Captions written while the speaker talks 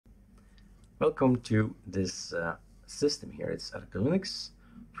Welcome to this system here. It's ArcoLinux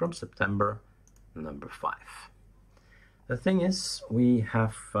from September number 5. The thing is, we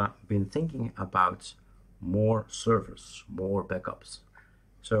have been thinking about more servers, more backups.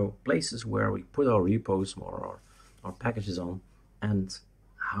 So places where we put our repos or our packages on, and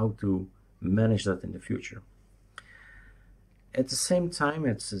how to manage that in the future. At the same time,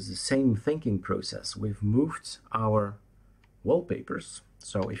 it's the same thinking process. We've moved our wallpapers.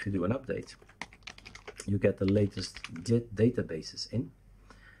 So if you do an update, you get the latest databases in,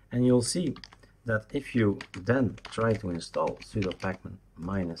 and you'll see that if you then try to install sudo pacman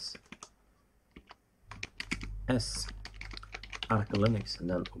 -s ArcoLinux and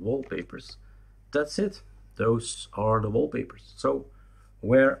then wallpapers, that's it. Those are the wallpapers. So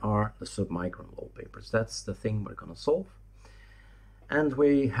where are the submicron wallpapers? That's the thing we're going to solve. And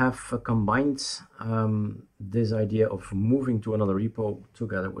we have combined this idea of moving to another repo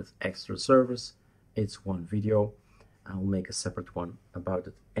together with extra servers. It's one video. I'll make a separate one about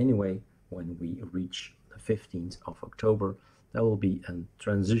it anyway when we reach the 15th of October. That will be a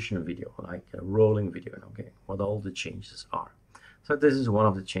transition video, like a rolling video, okay, what all the changes are. So this is one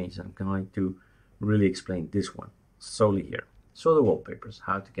of the changes. I'm going to really explain this one solely here. So the wallpapers,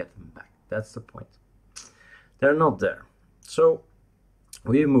 how to get them back. That's the point. They're not there. So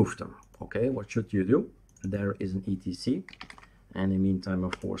we moved them. Okay, what should you do? There is an etc, and in the meantime,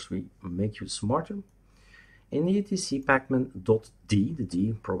 of course, we make you smarter. In the etc pacman.d, the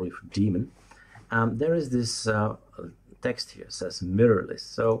D probably for demon, there is this text here, says mirrorlist.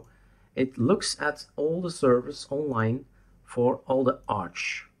 So it looks at all the servers online for all the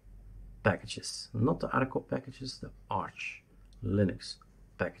Arch packages, not the Arco packages, the Arch Linux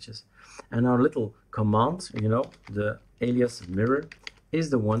packages. And our little command, you know, the alias mirror, is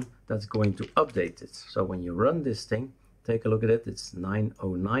the one that's going to update it. So when you run this thing, take a look at it. It's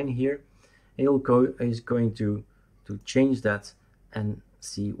 909 here. Is going to change that and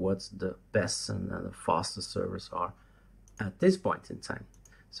see what the best and the fastest servers are at this point in time.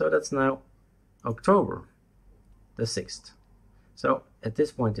 So that's now October the 6th. So at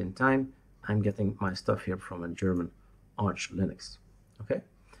this point in time, I'm getting my stuff here from a German Arch Linux. Okay,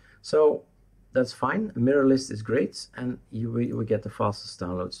 so that's fine. Mirrorlist is great, and we get the fastest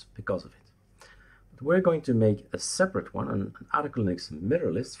downloads because of it. But we're going to make a separate one, an ArcoLinux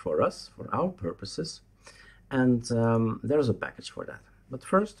mirrorlist for us, for our purposes, and there's a package for that. But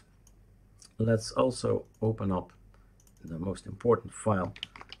first, let's also open up the most important file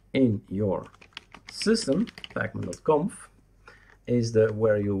in your system. Pacman.conf is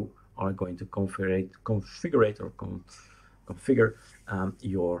where you are going to configure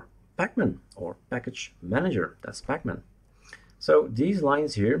your pacman or package manager. That's pacman. So these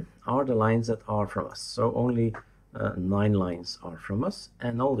lines here are the lines that are from us. So only 9 lines are from us,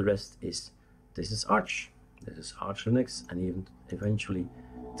 and all the rest is, this is Arch. This is Arch Linux, and even eventually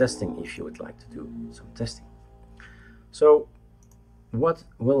testing if you would like to do some testing. So what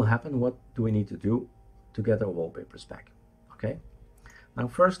will happen? What do we need to do to get our wallpapers back? Okay. Now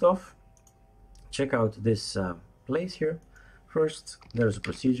first off, check out this place here. First, there's a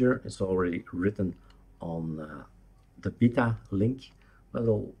procedure. It's already written on the beta link, but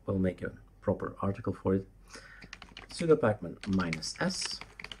we'll make a proper article for it. Sudo pacman -s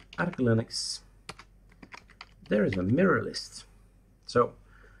ArcoLinux. There is a mirror list. So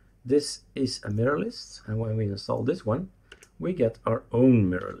this is a mirror list, and when we install this one, we get our own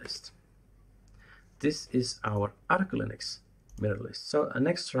mirror list. This is our ArcoLinux mirror list. So an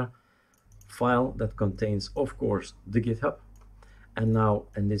extra file that contains, of course, the GitHub, and now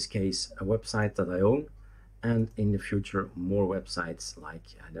in this case a website that I own, and in the future more websites, like,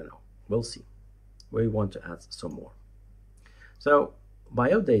 I don't know, we'll see. We want to add some more. So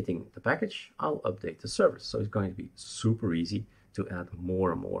by updating the package, I'll update the servers. So it's going to be super easy to add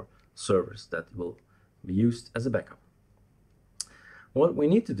more and more servers that will be used as a backup. What we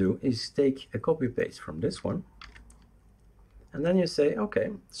need to do is take a copy paste from this one, and then you say, okay,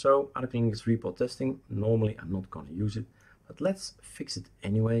 so ArcoLinux repo testing, normally I'm not going to use it, but let's fix it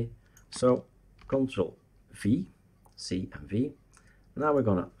anyway. So Control V, C and V. Now we're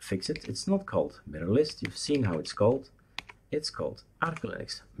gonna fix it. It's not called mirrorlist. You've seen how it's called. It's called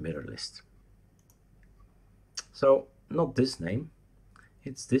ArcoLinux mirrorlist. So not this name,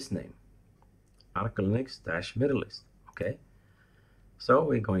 it's this name, ArcoLinux-mirrorlist. Okay. So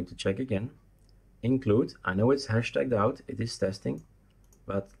we're going to check again. Include. I know it's hashtagged out. It is testing,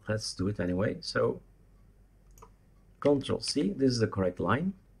 but let's do it anyway. So Control C, this is the correct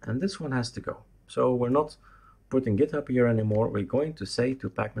line, and this one has to go. So we're not putting GitHub here anymore. We're going to say to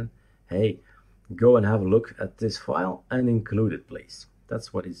pacman, hey, go and have a look at this file and include it, please. That's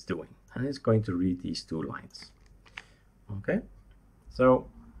what it's doing, and it's going to read these two lines. Okay, so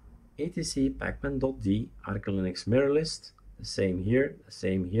etc pacman.d ArcoLinux mirror list, the same here, the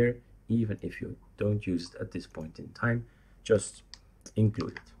same here. Even if you don't use it at this point in time, just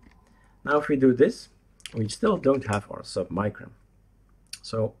include it. Now if we do this, we still don't have our submicron.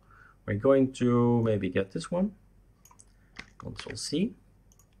 So we're going to maybe get this one, Control C,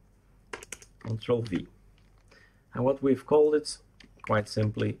 Control V. And what we've called it, quite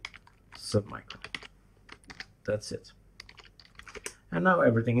simply, submicron. That's it. And now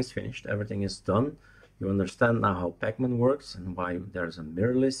everything is finished, everything is done. You understand now how Pacman works and why there's a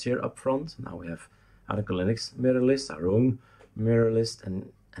mirror list here up front. Now we have ArcoLinux mirror list, our own mirror list,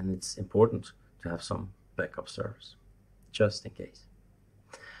 and it's important to have some backup servers, just in case.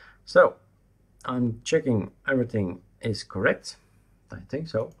 So I'm checking everything is correct. I think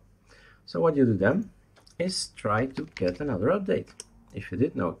so. So what you do then is try to get another update. If you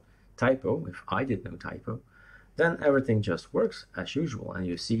did no typo, if I did no typo, then everything just works as usual, and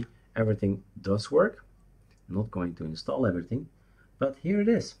you see everything does work. I'm not going to install everything, but here it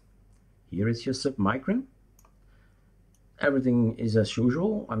is. Here is your submicron. Everything is as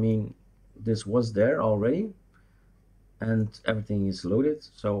usual. I mean, this was there already, and everything is loaded,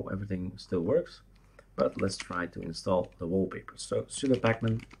 so everything still works. But let's try to install the wallpapers. So sudo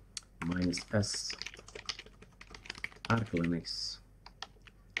pacman -s ArcoLinux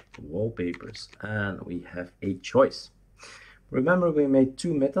wallpapers, and we have a choice. Remember, we made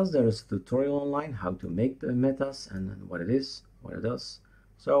two metas. There is a tutorial online how to make the metas and what it is, what it does.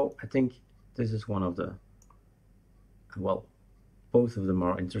 So I think this is one of the, well, both of them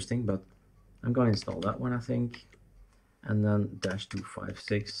are interesting, but I'm going to install that one, I think, and then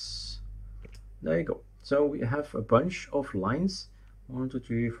 -256. There you go. So we have a bunch of lines, 1 2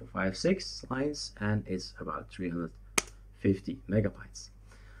 3 4 5 6 lines, and it's about 350 megabytes.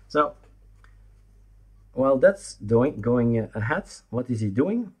 So while that's going ahead, what is he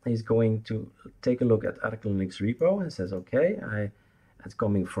doing? He's going to take a look at ArcoLinux repo and says, okay, it's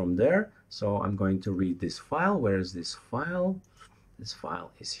coming from there, so I'm going to read this file. Where is this file? This file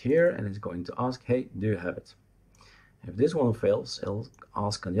is here, and it's going to ask, hey, do you have it? If this one fails, it'll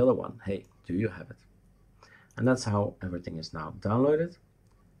ask on the other one, hey, do you have it? And that's how everything is now downloaded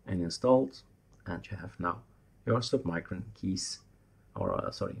and installed, and you have now your submicron keys, or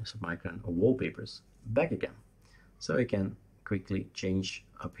submicron wallpapers back again. So you can quickly change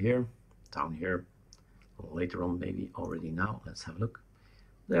up here, down here, later on, maybe already now. Let's have a look.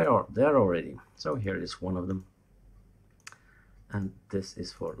 There already. So here is one of them, and this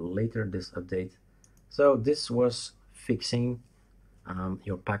is for later, this update. So this was fixing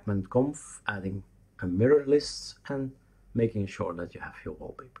your pacman.conf, adding a mirror list and making sure that you have your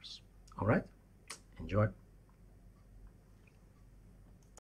wallpapers. All right, enjoy.